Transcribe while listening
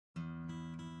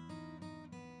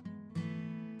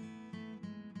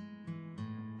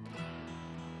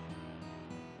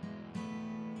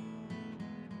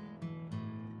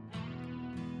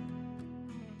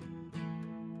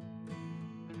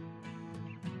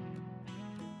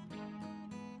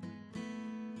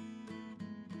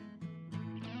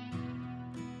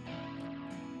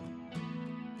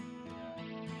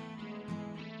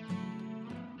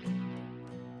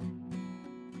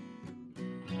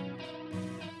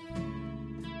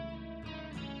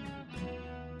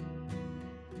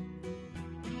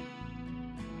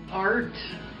Art,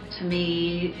 to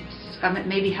me,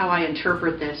 maybe how I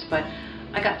interpret this, but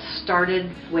I got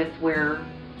started with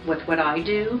what I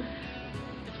do,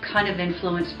 kind of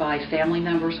influenced by family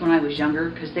members when I was younger,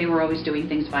 because they were always doing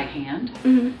things by hand.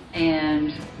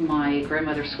 And my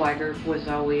grandmother Swigert was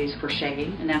always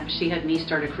crocheting, and she had me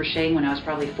started crocheting when I was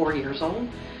probably 4 years old,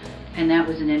 and that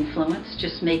was an influence,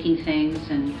 just making things,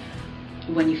 and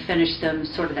when you finish them,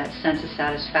 sort of that sense of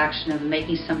satisfaction of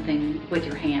making something with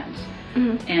your hands.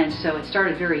 And so it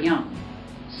started very young.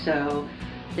 So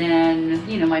then,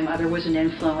 you know, my mother was an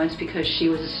influence because she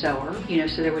was a sewer, you know,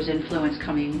 so there was influence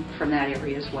coming from that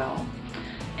area as well.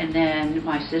 And then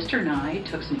my sister and I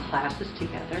took some classes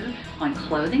together on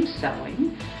clothing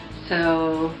sewing.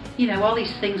 So, you know, all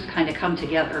these things kind of come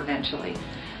together eventually.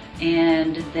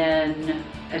 And then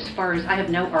as far as, I have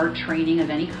no art training of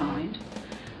any kind.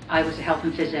 I was a health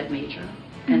and phys ed major.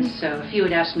 And so if you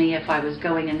had asked me if I was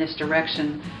going in this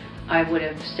direction, I would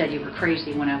have said you were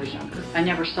crazy when I was younger. I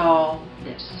never saw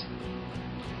this.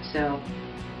 So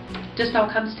just all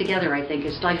comes together, I think.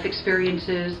 It's life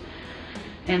experiences,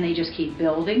 and they just keep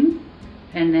building,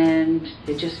 and then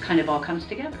it just kind of all comes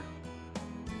together.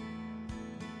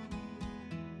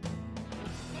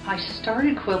 I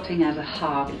started quilting as a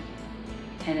hobby,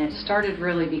 and it started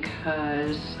really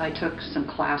because I took some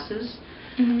classes.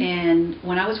 And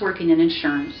when I was working in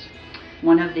insurance,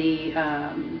 one of the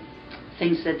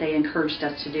things that they encouraged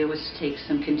us to do was to take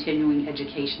some continuing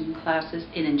education classes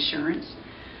in insurance.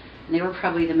 And they were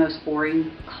probably the most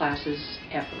boring classes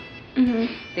ever.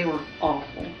 They were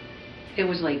awful. It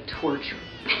was like torture.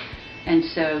 And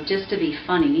so just to be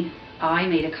funny, I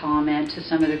made a comment to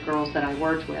some of the girls that I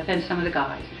worked with and some of the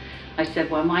guys. I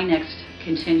said, well, my next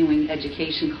continuing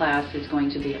education class is going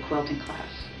to be a quilting class.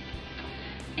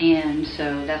 And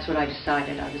so that's what I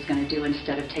decided I was going to do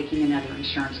instead of taking another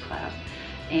insurance class.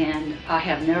 And I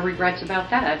have no regrets about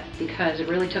that because it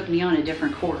really took me on a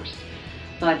different course.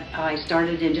 But I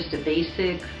started in just a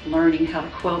basic learning how to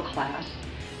quilt class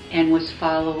and was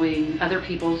following other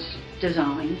people's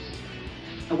designs,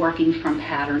 working from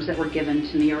patterns that were given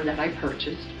to me or that I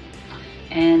purchased.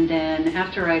 And then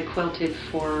after I quilted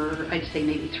for, I'd say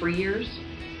maybe 3 years,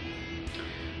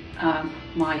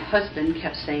 my husband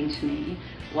kept saying to me,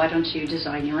 why don't you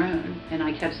design your own? And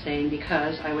I kept saying,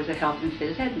 because I was a health and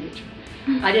phys ed major.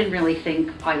 I didn't really think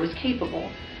I was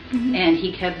capable. And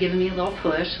he kept giving me a little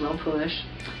push.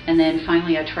 And then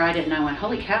finally I tried it and I went,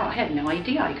 holy cow, I had no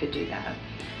idea I could do that.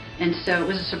 And so it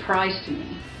was a surprise to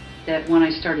me that when I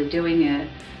started doing it,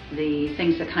 the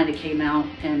things that kind of came out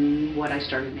and what I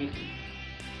started making.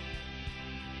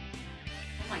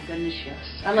 Oh my goodness, yes.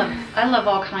 I love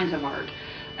all kinds of art.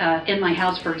 In my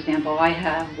house, for example, I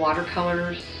have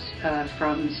watercolors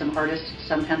from some artists,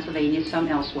 some Pennsylvania, some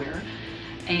elsewhere.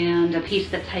 And a piece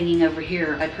that's hanging over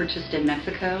here, I purchased in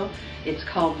Mexico. It's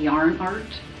called yarn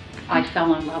art. I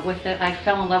fell in love with it. I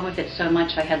fell in love with it so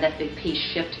much I had that big piece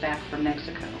shipped back from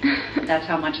Mexico. That's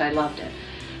how much I loved it.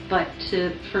 But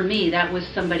for me, that was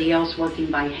somebody else working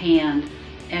by hand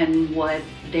and what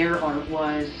their art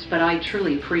was. But I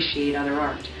truly appreciate other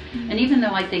art. And even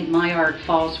though I think my art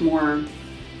falls more,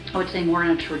 I would say more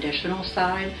on a traditional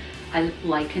side, I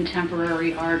like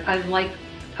contemporary art. I like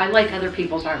other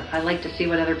people's art. I like to see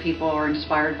what other people are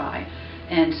inspired by.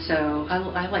 And so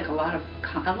I like a lot of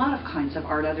kinds of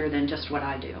art other than just what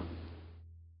I do.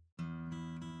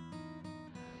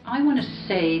 I want to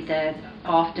say that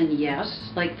often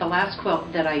yes. Like the last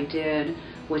quilt that I did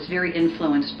was very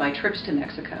influenced by trips to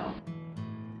Mexico.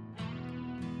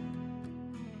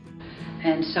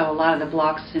 And so a lot of the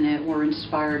blocks in it were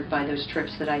inspired by those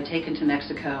trips that I'd taken to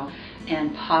Mexico,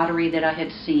 and pottery that I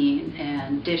had seen,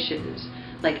 and dishes,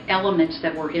 like elements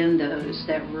that were in those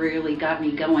that really got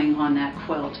me going on that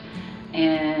quilt.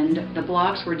 And the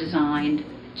blocks were designed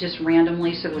just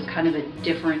randomly, so it was kind of a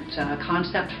different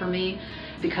concept for me,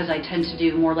 because I tend to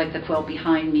do more like the quilt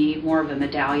behind me, more of a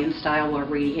medallion style where it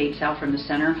radiates out from the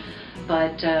center.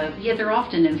 But yeah, they're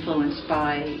often influenced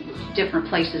by different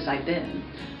places I've been,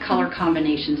 color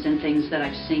combinations and things that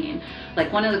I've seen.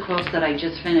 Like one of the quilts that I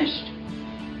just finished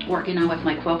working on with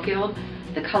my quilt guild,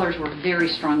 the colors were very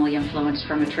strongly influenced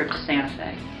from a trip to Santa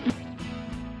Fe.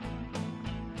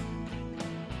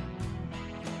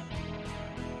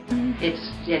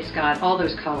 It's got all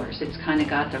those colors. It's kind of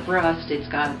got the rust, it's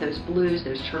got those blues,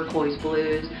 those turquoise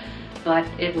blues. But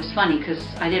it was funny because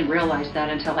I didn't realize that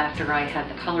until after I had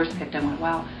the colors picked. I went,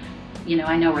 wow, you know,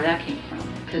 I know where that came from.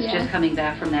 Because just coming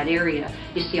back from that area,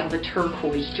 you see all the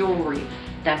turquoise jewelry,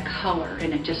 that color,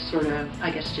 and it just sort of,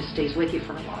 I guess, just stays with you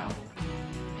for a while.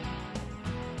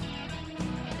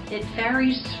 It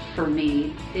varies for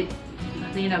me.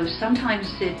 You know,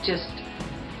 sometimes it just,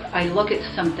 I look at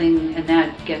something and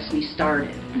that gets me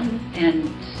started.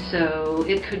 And so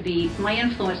it could be, my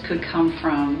influence could come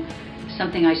from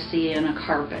something I see in a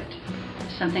carpet,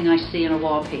 something I see in a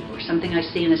wallpaper, something I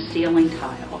see in a ceiling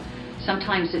tile.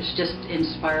 Sometimes it's just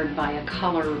inspired by a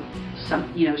color,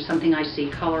 something I see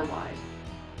color-wise.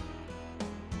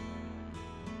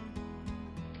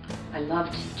 I love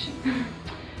teaching.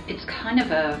 It's kind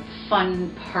of a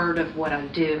fun part of what I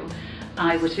do.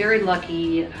 I was very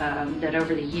lucky that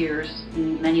over the years,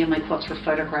 many of my quilts were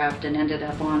photographed and ended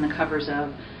up on the covers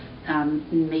of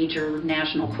major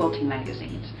national quilting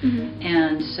magazines.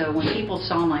 And so when people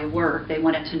saw my work, they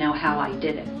wanted to know how I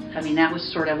did it. I mean, that was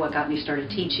sort of what got me started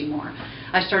teaching more.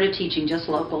 I started teaching just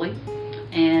locally,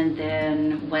 and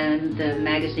then when the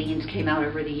magazines came out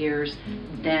over the years,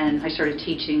 then I started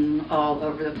teaching all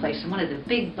over the place. And one of the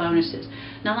big bonuses,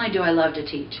 not only do I love to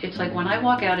teach, it's like when I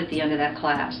walk out at the end of that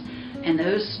class and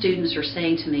those students are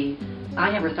saying to me,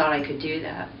 I never thought I could do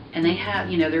that. And they have,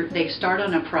 they start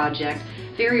on a project.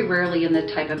 Very rarely in the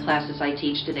type of classes I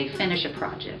teach do they finish a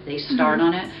project. They start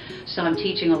on it. So I'm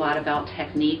teaching a lot about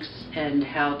techniques and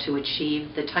how to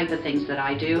achieve the type of things that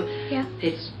I do. Yeah.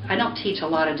 I don't teach a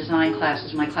lot of design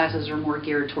classes. My classes are more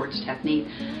geared towards technique.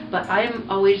 But I am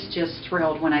always just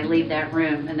thrilled when I leave that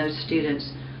room and those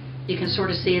students, you can sort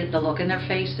of see the look in their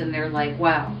face and they're like,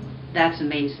 wow, that's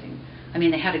amazing. I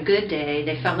mean, they had a good day,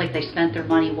 they felt like they spent their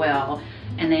money well,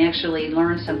 and they actually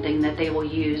learned something that they will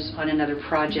use on another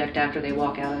project after they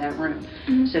walk out of that room.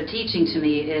 So teaching to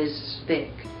me is big.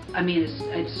 I mean,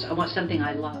 it's something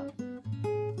I love.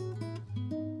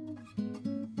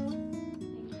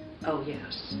 Oh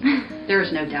yes, there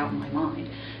is no doubt in my mind.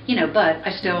 But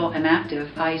I still am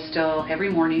active. Every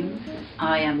morning,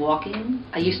 I am walking.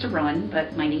 I used to run,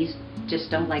 but my knees just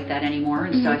don't like that anymore,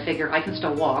 and so I figure I can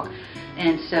still walk.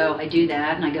 And so I do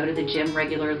that, and I go to the gym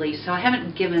regularly, so I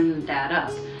haven't given that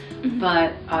up.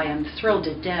 But I am thrilled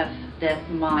to death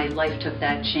that my life took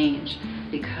that change,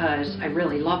 because I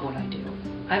really love what I do.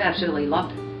 I've absolutely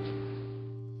loved it.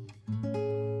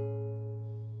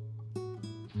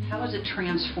 How has it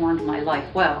transformed my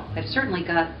life? Well, I've certainly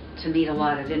got to meet a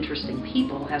lot of interesting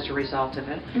people as a result of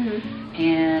it.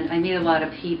 And I meet a lot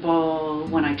of people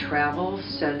when I travel,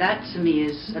 so that to me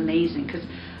is amazing, because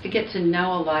I get to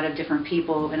know a lot of different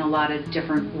people in a lot of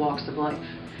different walks of life.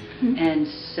 And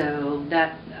so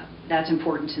that's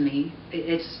important to me.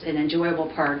 It's an enjoyable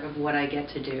part of what I get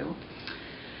to do.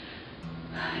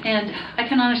 And I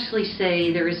can honestly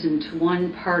say there isn't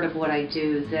one part of what I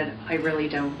do that I really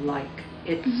don't like.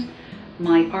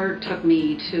 My art took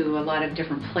me to a lot of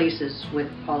different places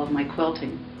with all of my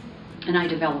quilting. And I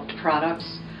developed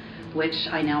products which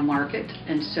I now market,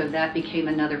 and so that became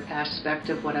another aspect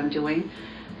of what I'm doing.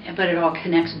 But it all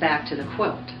connects back to the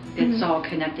quilt. It's all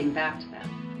connecting back to that.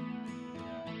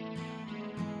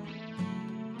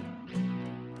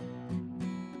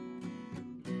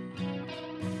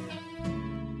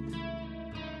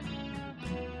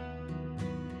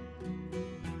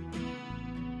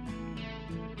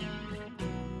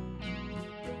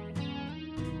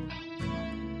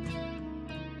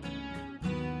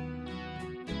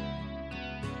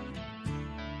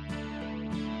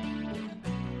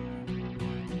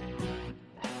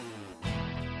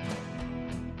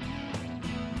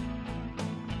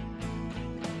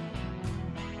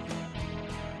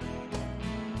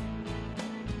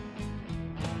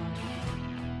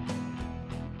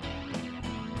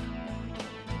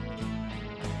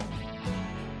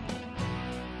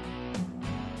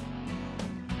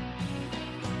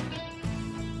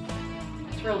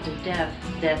 Thrilled to death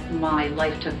that my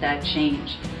life took that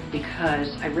change,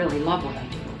 because I really love what I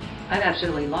do. I've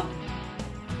absolutely loved it.